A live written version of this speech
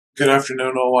Good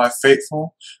afternoon, all my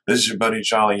faithful. This is your buddy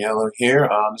JollyYellow here.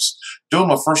 Just doing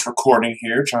my first recording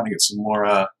here, trying to get some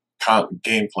more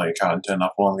gameplay content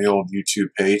up on the old YouTube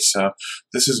page. So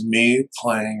this is me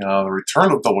playing the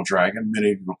Return of Double Dragon.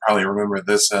 Many of you will probably remember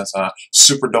this as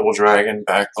Super Double Dragon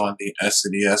back on the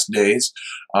SNES days.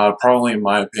 Probably, in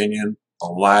my opinion, the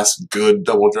last good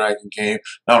Double Dragon game.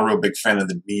 Not a real big fan of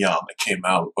the Neon that came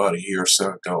out about a year or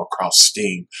so ago across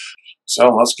Steam. So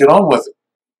let's get on with it.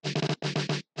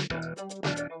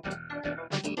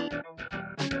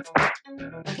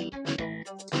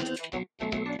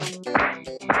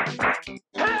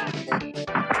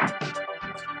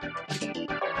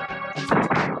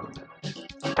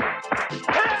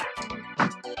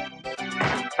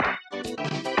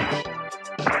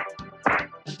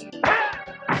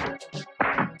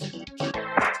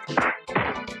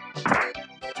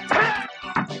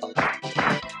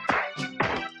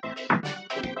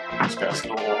 This guy's a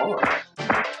little hard.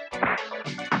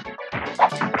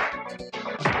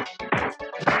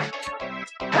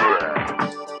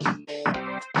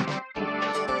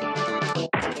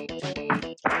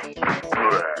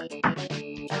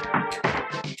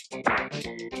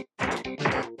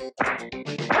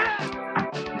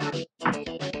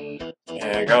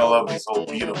 Yeah, I gotta love these old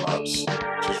beat-em-ups.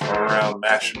 Just run around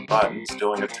mashing buttons,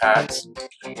 doing attacks,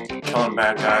 killing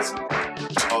bad guys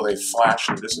until they flash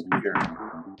and disappear.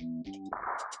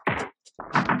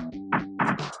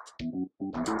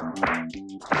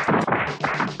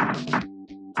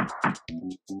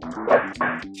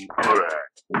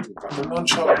 Got the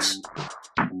nunchucks.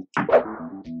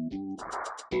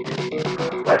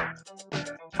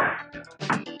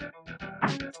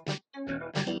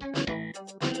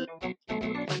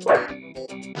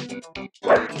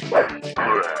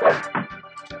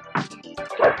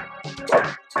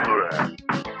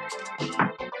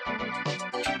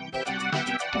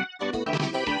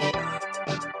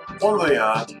 One of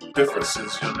the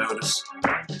differences you'll notice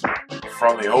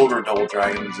from the older Double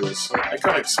Dragons is I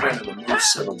kind of expanded the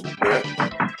moveset a little bit.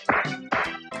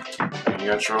 You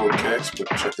got your old kicks, but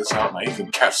check this out now. You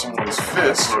can catch someone's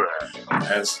fist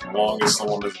as long as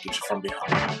someone doesn't get you from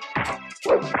behind.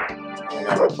 You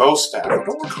got a bow staff. I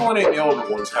don't recall any of the older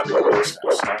ones having a bow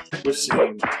staff, so I think we've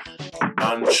seen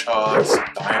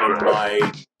nunchucks,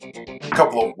 dynamite, a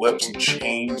couple of whips and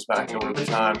chains back over the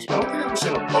times, but I don't think I've ever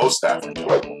seen a bow staff in the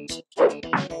older ones.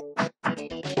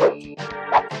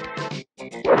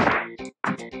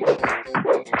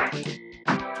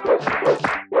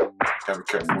 Gotta be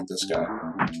careful with this guy.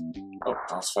 Oh,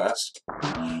 that was fast.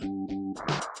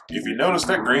 If you notice,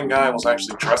 that green guy was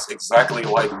actually dressed exactly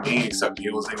like me, except he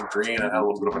was in green and had a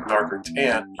little bit of a darker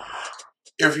tan.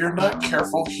 If you're not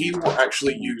careful, he will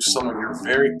actually use some of your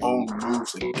very own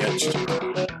moves against you.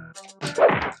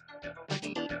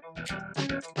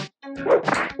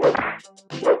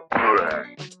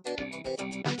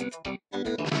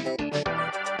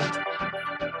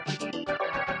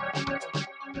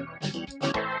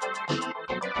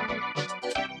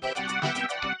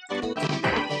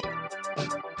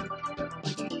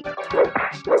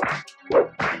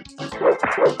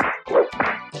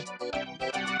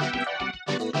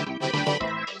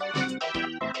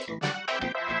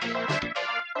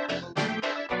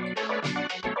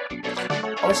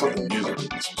 Also, the music in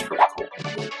this was pretty cool.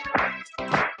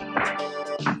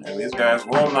 And these guys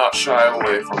will not shy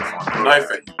away from throwing a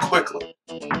knife at you quickly.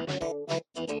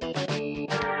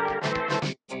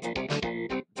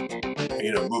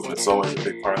 You know, movement's always a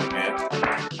big part of the game.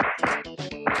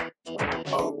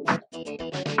 Oh.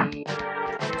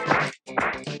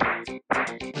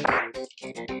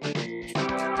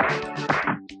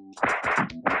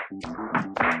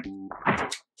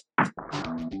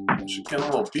 I should get a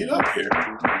little beat up here.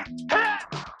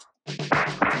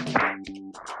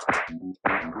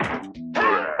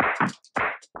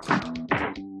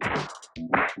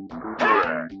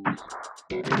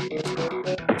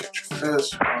 Get your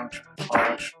fist, punch,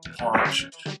 punch, punch,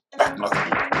 back knuckle.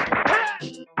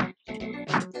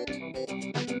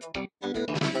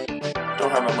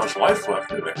 Don't have that much life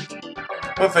left either.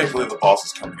 But thankfully the boss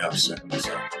is coming up soon,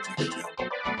 so here we go.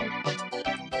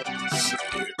 Let's see,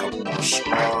 a couple more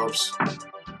scrubs.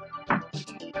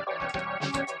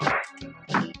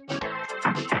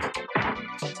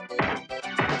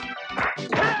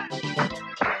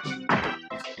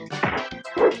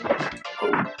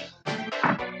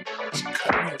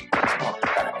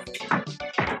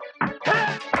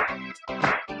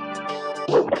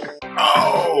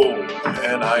 Oh,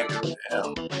 and I go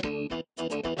down.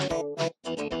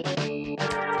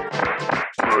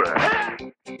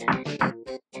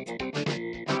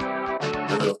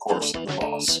 And then, of course, the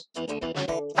boss.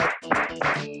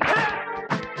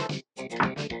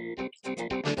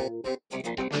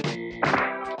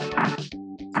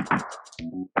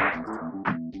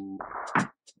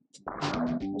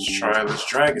 try this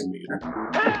dragon meter.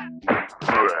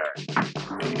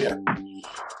 Yeah.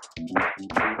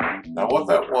 Now what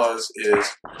that was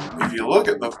is, if you look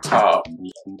at the top,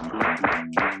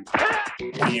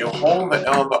 when you hold the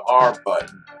L and the R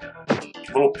button,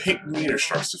 a little pink meter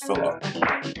starts to fill up.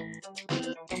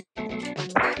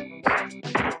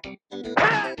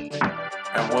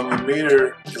 And when the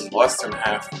meter is less than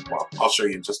half, well, I'll show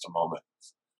you in just a moment.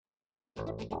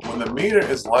 When the meter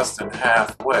is less than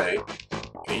halfway,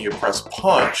 and you press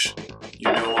punch,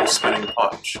 you do a little spinning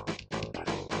punch.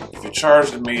 If you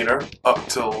charge the meter up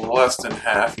to less than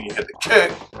half and you hit the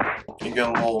kick, you get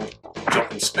a little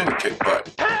jump and spin kick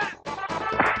button.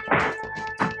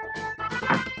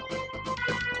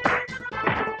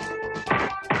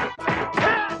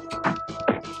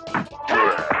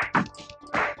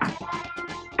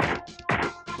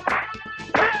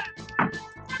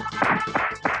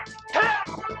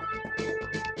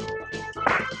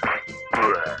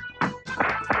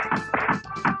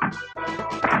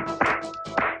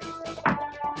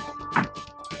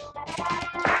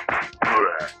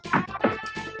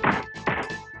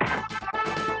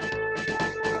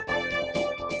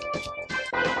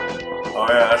 Oh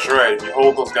yeah, that's right. If you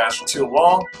hold those guys for too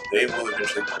long, they will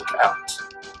eventually break out.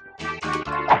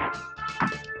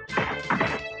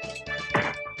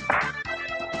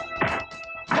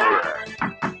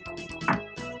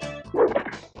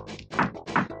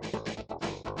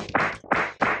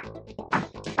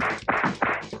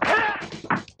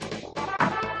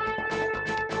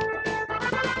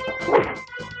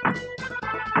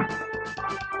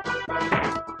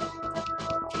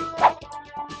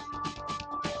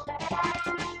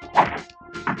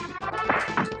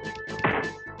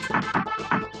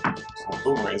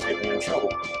 Boomerang's getting me in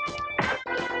trouble.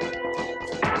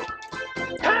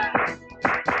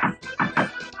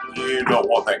 You don't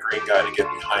want that green guy to get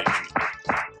behind you.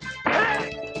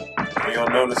 And you'll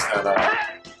notice that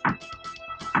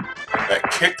that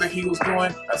kick that he was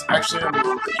doing, that's actually a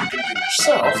move that you can do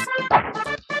yourself.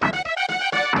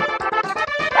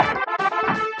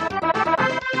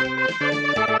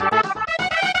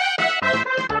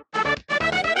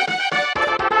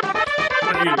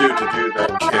 What you do to do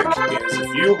that kick is, if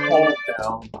you hold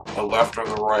down the left or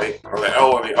the right, or the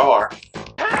L or the R,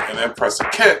 and then press a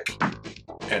kick,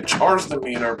 and charge the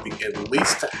meter at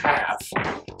least to half,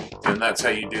 then that's how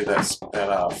you do that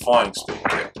flying spin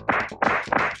kick,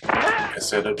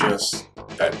 instead of just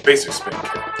that basic spin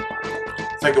kick.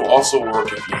 I think it will also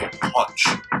work if you hit punch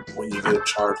when you get it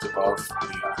charged above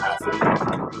the halfway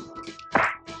mark.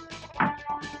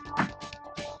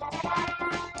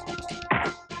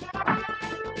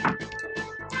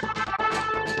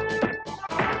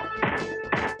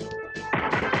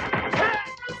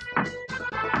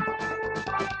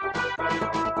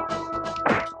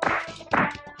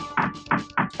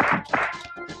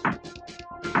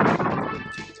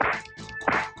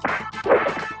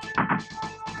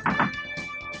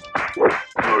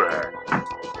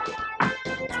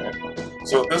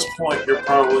 So at this point, you're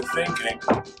probably thinking,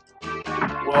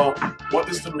 well, what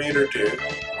does the meter do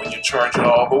when you charge it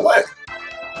all the way?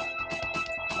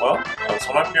 Well, that's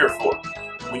what I'm here for.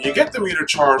 When you get the meter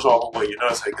charged all the way, you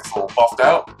notice how it gets a little buffed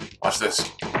out? Watch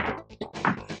this.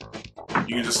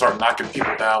 You can just start knocking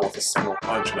people down with a single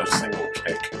punch and a single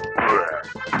kick.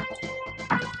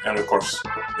 And of course,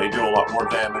 they do a lot more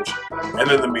damage, and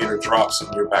then the meter drops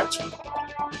and you're back to normal.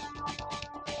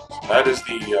 That is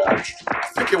the, I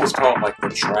think it was called like the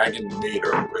Dragon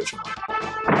Meter originally.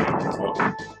 So,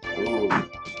 ooh,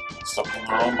 stuck in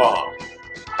their own bomb.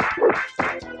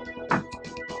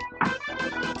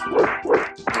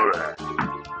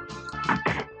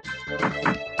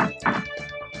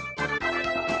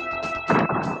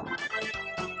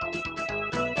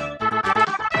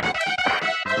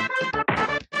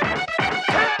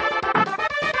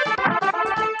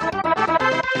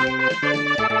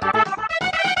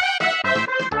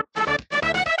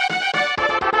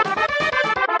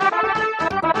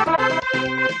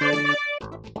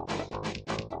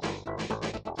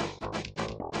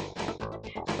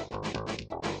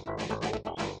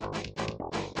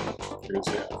 Here's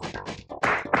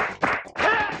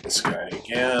this guy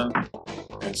again.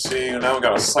 And see, now we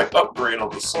got a slight upgrade on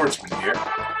the swordsman here.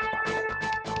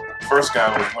 First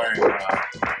guy was wearing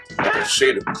like a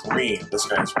shade of green. This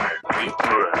guy's wearing pink.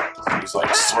 So he's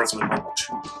like swordsman number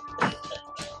 2.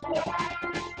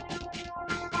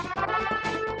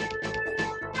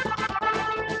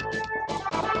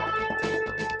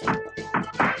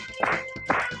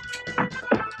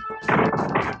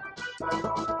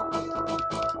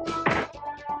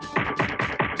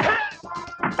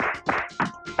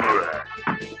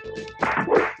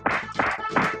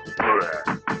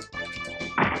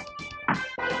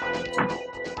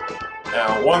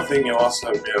 Now, one thing you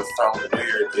also may have found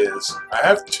weird is I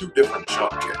have two different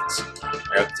jump kicks.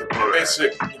 I got the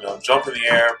basic, jump in the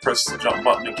air, press the jump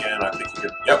button again. I think you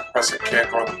can, press a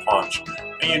kick or the punch,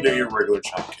 and you do your regular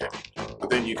jump kick. But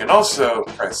then you can also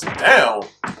press down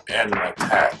and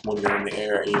attack when you're in the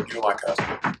air, and you do like a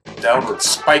downward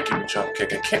spiking jump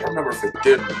kick. I can't remember if it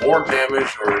did more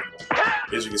damage or,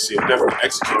 as you can see, it definitely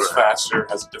executes faster,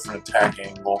 has a different attack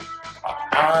angle.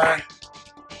 I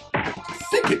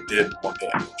think it did more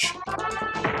damage.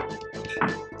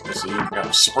 So you can kind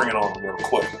of spring it on real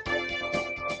quick.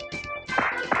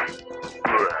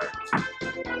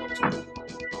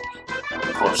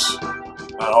 Of course,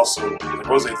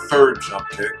 there was a third jump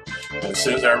kick, and as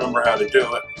soon as I remember how to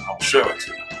do it, I'll show it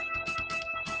to you.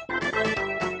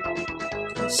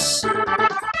 Let's see.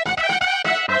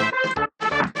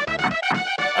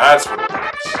 That's what it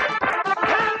is.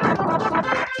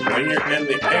 When you're in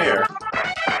the air,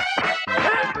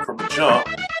 from the jump,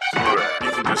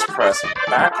 you can just press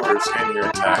backwards in your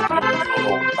attack and you do a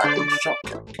little backwards jump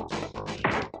kick.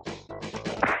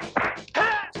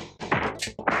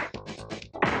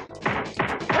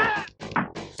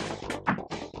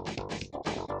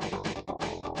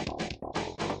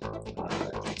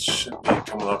 Alright, it should be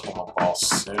coming up on the ball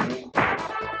soon.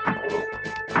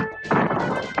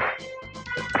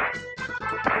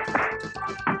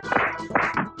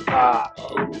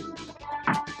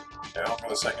 Down for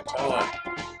the second time.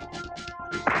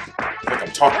 I think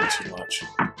I'm talking too much.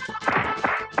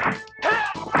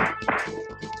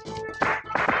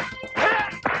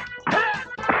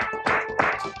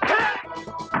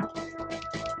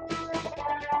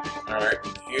 Alright,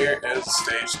 here is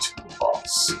stage 2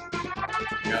 boss.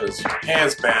 He got his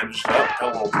hands bandaged up,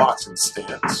 got a little boxing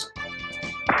stance.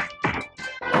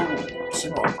 Oh,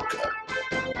 sumo uppercut.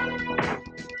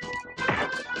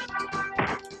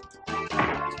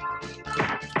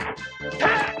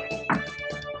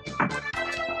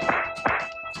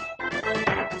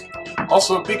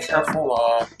 Also, be careful,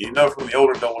 from the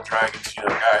older Double Dragons,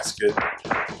 guys you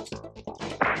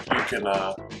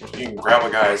can grab a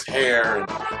guy's hair and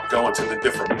go into the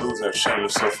different moves I've shown you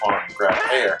so far and grab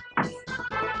hair.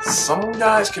 Some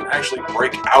guys can actually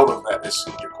break out of that as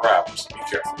soon as you grab them, so be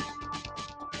careful.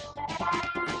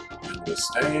 In the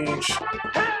stage.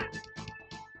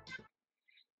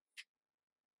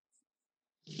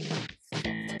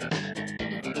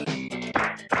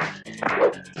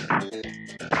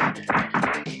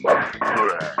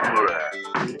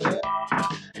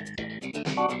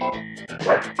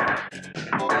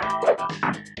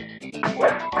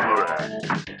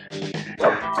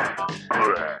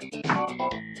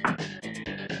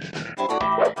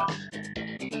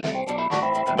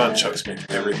 Nunchucks make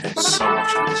everything so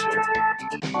much easier.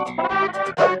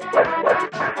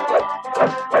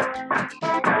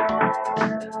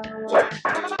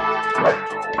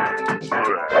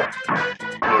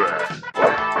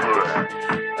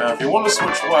 Now, if you want to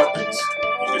switch weapons,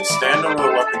 you can stand over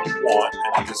the weapon you want,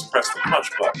 and you just press the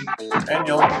punch button, and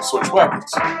you'll switch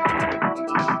weapons.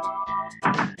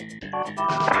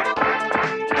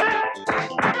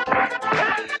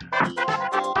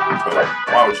 But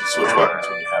why would you switch weapons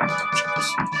when you have nunchucks?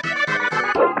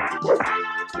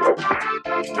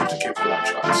 You have to keep the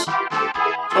nunchucks.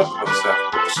 Oh, what's that?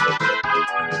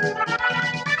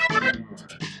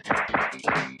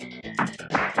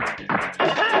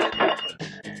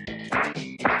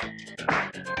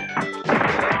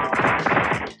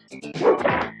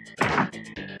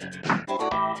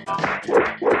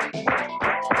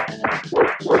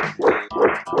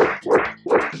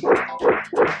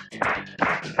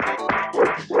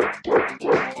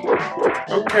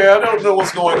 Okay, I don't know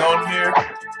what's going on here. I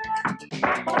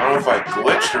don't know if I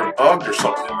glitched or bugged or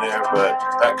something in there, but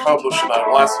that combo should not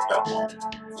have lasted that long.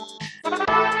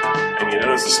 And you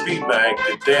notice the speed bag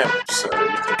did damage, so you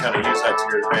can kind of use that to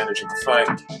your advantage in the fight.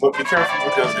 But be careful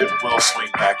because it will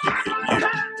swing back and hit you.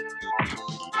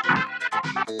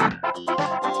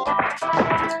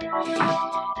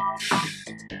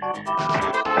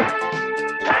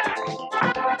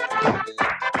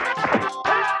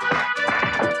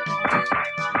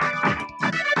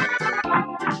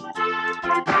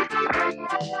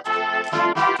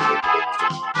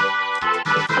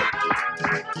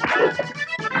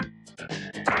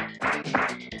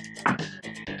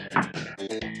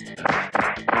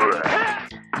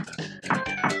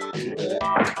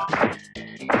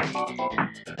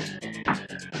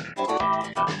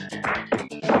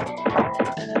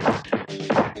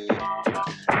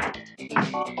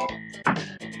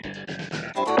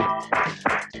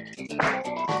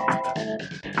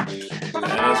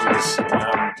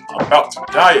 I'm about to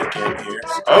die again here.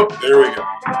 Oh, there we go.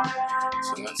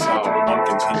 So that's how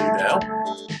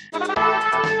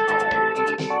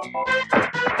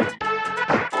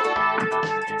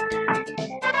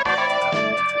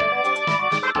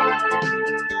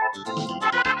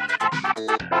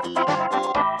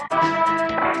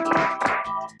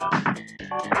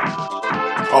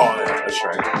Oh, yeah, that's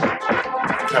right.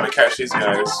 I'm trying to catch these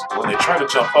guys. When they try to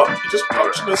jump up, you just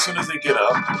punch them as soon as they get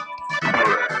up.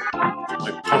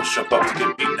 Like, punch jump up to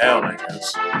get beat down, I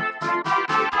guess.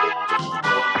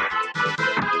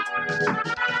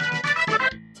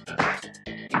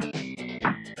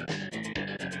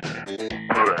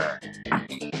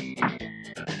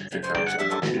 I think that was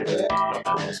enough.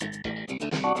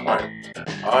 Alright.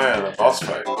 Oh yeah, the boss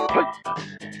fight.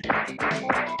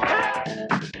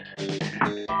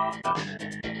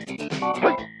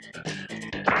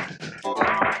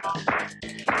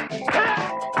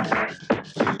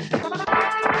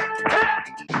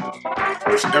 Of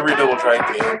course, every Double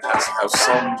Dragon game has to have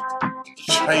some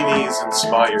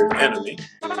Chinese-inspired enemy.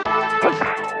 And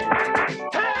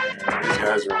these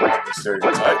guys are walking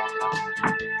stereotype.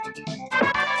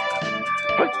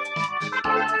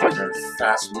 Very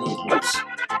fast movements.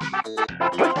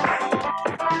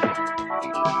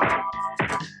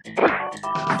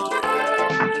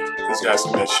 These guys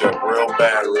can mess you up real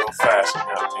bad, real fast, and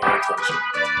not paying attention.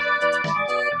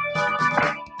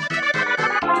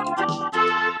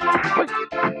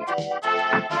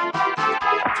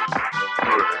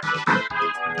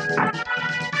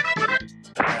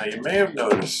 Now, you may have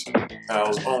noticed that I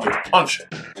was only punching.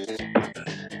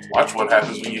 Watch what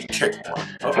happens when you kick one.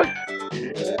 Oh.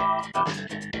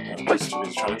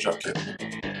 He's trying to jump kick me.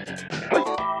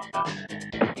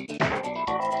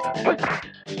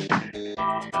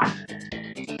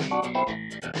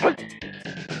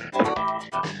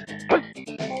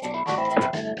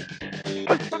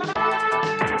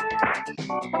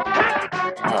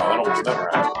 Wow, that almost never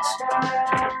happens.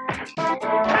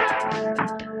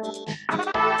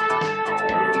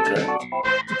 Okay.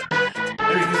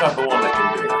 Maybe he's not the one that can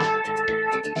do it.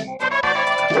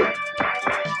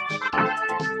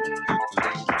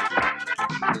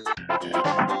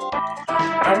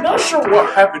 I'm not sure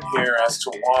what happened here as to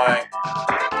why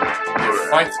they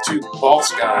fight the two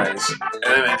boss guys and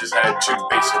then they just had two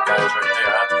basic guys right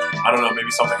there. I don't know,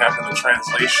 maybe something happened in the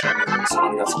translation and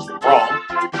somebody got something wrong.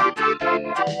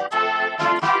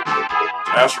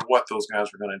 As for what those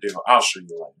guys were going to do, I'll show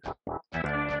you later.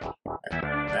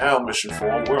 Now, mission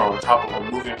 4, we're on top of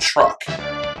a moving truck.